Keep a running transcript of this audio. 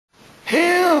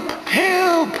Help!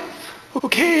 Help!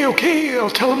 Okay, okay, I'll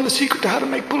tell him the secret to how to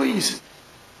make pulleys.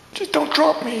 Just don't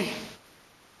drop me.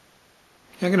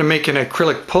 I'm going to make an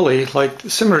acrylic pulley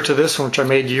similar to this one, which I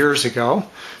made years ago.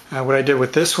 What I did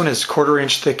with this one is 1/4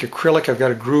 inch thick acrylic. I've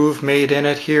got a groove made in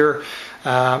it here,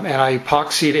 and I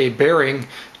epoxied a bearing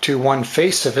to one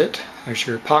face of it. There's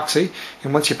your epoxy.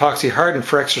 And once the epoxy hardened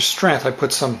for extra strength, I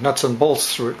put some nuts and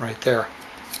bolts through it right there.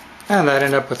 And that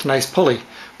ended up with a nice pulley.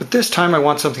 But this time I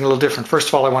want something a little different. First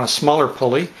of all, I want a smaller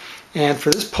pulley. And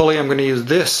for this pulley, I'm going to use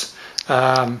this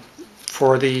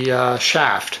for the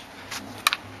shaft.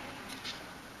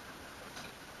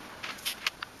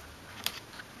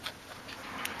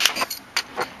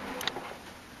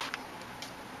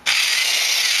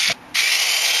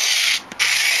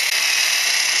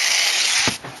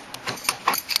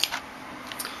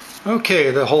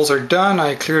 Okay, the holes are done.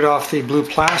 I cleared off the blue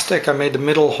plastic. I made the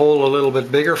middle hole a little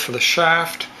bit bigger for the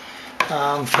shaft.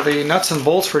 For the nuts and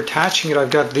bolts for attaching it, I've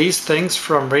got these things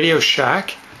from Radio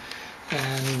Shack.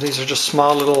 And these are just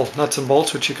small little nuts and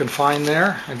bolts which you can find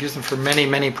there. I've used them for many,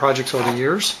 many projects over the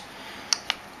years.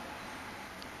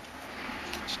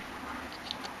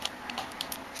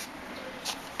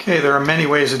 Okay, there are many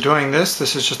ways of doing this.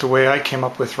 This is just the way I came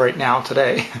up with right now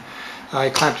today. I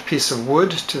clamped a piece of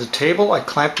wood to the table. I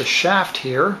clamped the shaft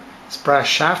here, this brass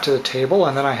shaft to the table,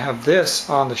 and then I have this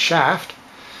on the shaft.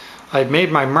 I've made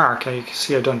my mark. You can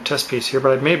see I've done a test piece here,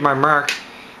 but I've made my mark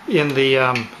in the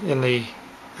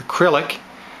acrylic,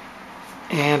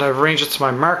 and I've arranged it so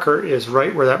my marker is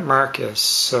right where that mark is.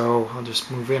 So I'll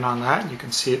just move in on that and you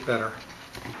can see it better.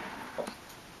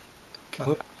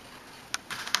 Okay.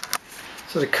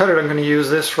 So to cut it, I'm going to use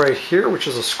this right here, which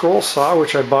is a scroll saw,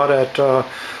 which I bought at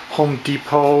Home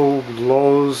Depot,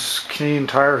 Lowe's, Canadian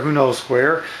Tire, who knows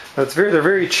where. They're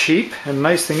very cheap, and the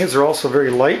nice thing is they're also very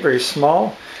light, very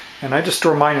small, and I just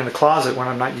store mine in the closet when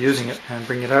I'm not using it and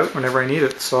bring it out whenever I need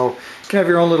it. So you can have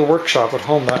your own little workshop at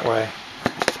home that way,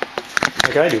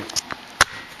 like I do.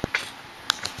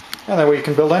 And that way you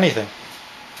can build anything.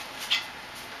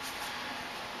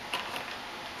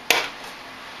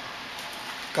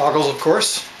 Goggles, of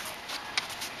course.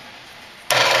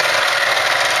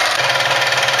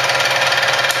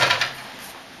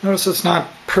 Notice it's not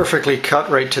perfectly cut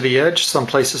right to the edge. Some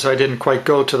places I didn't quite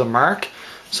go to the mark.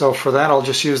 So for that I'll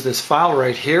just use this file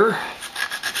right here.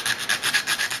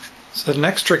 So the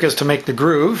next trick is to make the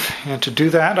groove, and to do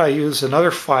that I use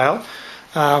another file.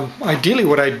 Ideally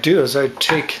what I do is I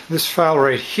take this file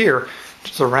right here,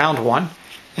 which is a round one,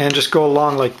 and just go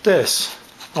along like this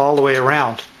all the way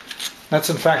around. That's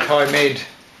in fact how I made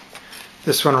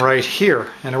this one right here,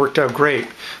 and it worked out great.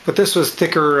 But this was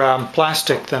thicker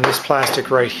plastic than this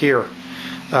plastic right here.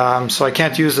 So I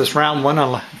can't use this round one.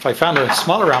 If I found a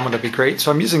smaller round one, that'd be great. So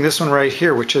I'm using this one right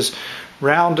here, which is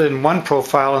round in one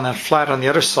profile and then flat on the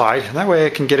other side. And that way I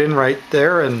can get in right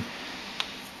there and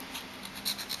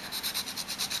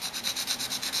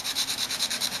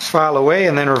file away,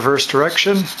 and then reverse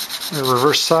direction,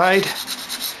 reverse side,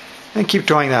 and keep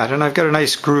doing that. And I've got a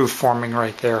nice groove forming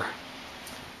right there.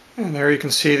 And there you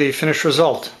can see the finished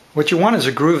result. What you want is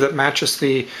a groove that matches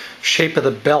the shape of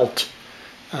the belt.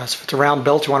 So if it's a round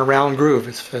belt, you want a round groove.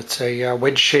 If it's a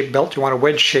wedge-shaped belt, you want a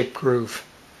wedge-shaped groove.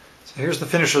 So here's the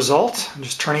finished result. I'm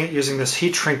just turning it using this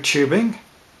heat shrink tubing.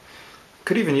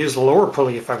 Could even use the lower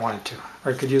pulley if I wanted to,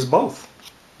 or I could use both.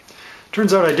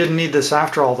 Turns out I didn't need this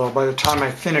after all, though. By the time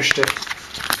I finished it,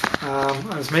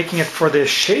 I was making it for this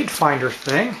shade finder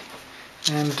thing,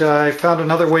 and I found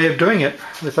another way of doing it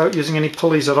without using any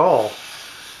pulleys at all.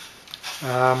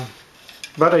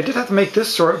 But I did have to make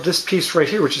this piece right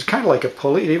here, which is kind of like a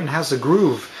pulley. It even has a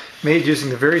groove made using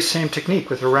the very same technique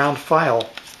with a round file,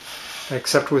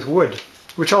 except with wood.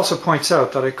 Which also points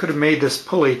out that I could have made this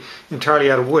pulley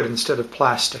entirely out of wood instead of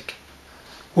plastic.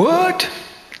 What?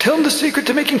 Tell them the secret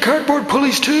to making cardboard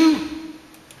pulleys too?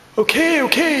 Okay,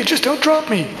 okay, just don't drop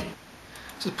me.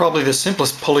 This is probably the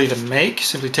simplest pulley to make.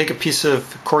 Simply take a piece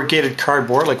of corrugated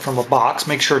cardboard, like from a box,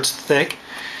 make sure it's thick.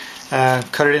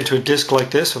 Cut it into a disc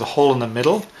like this with a hole in the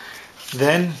middle.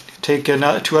 Then take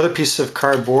two other pieces of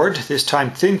cardboard, this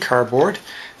time thin cardboard,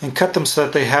 and cut them so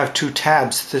that they have two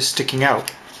tabs sticking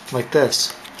out, like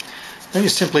this. Then you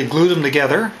simply glue them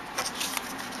together.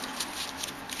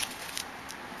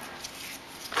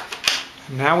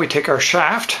 Now we take our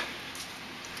shaft,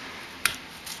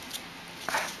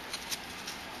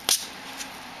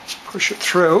 push it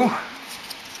through,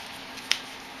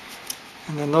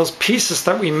 and then those pieces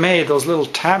that we made, those little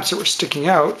tabs that were sticking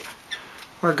out,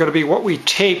 are going to be what we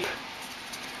tape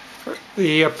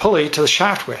the pulley to the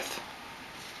shaft with.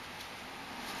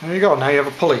 There you go, now you have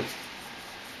a pulley.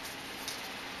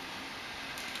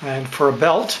 And for a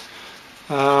belt,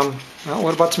 Well,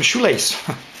 what about some shoelace?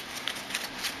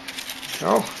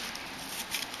 So,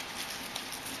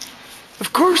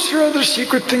 of course there are other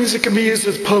secret things that can be used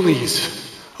as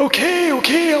pulleys. Okay,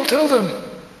 I'll tell them.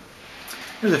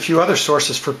 There's a few other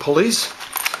sources for pulleys.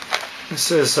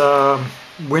 This is a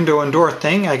window and door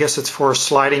thing. I guess it's for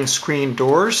sliding screen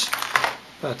doors.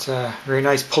 But very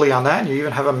nice pulley on that. And you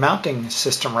even have a mounting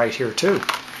system right here too.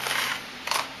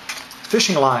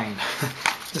 Fishing line.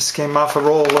 This came off a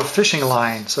roll of fishing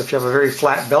line. So if you have a very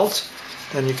flat belt,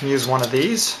 then you can use one of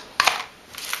these.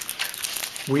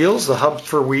 Wheels, the hub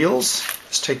for wheels.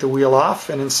 Just take the wheel off,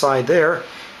 and inside there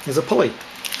is a pulley.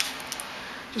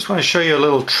 Just want to show you a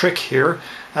little trick here.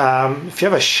 If you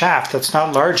have a shaft that's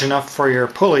not large enough for your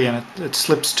pulley and it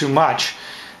slips too much,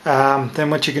 then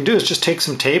what you can do is just take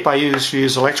some tape. I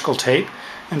use electrical tape,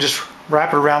 and just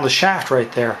wrap it around the shaft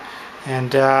right there.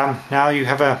 And now you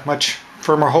have a much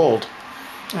firmer hold.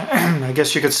 I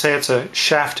guess you could say it's a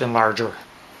shaft enlarger.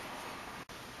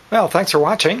 Well, thanks for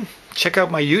watching. Check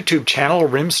out my YouTube channel,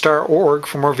 rimstar.org,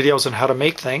 for more videos on how to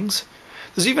make things.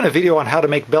 There's even a video on how to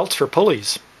make belts for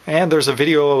pulleys. And there's a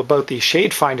video about the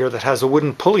shade finder that has a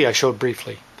wooden pulley I showed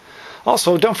briefly.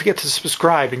 Also, don't forget to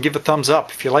subscribe and give a thumbs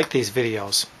up if you like these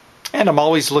videos. And I'm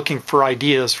always looking for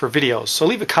ideas for videos, so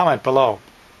leave a comment below.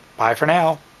 Bye for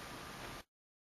now.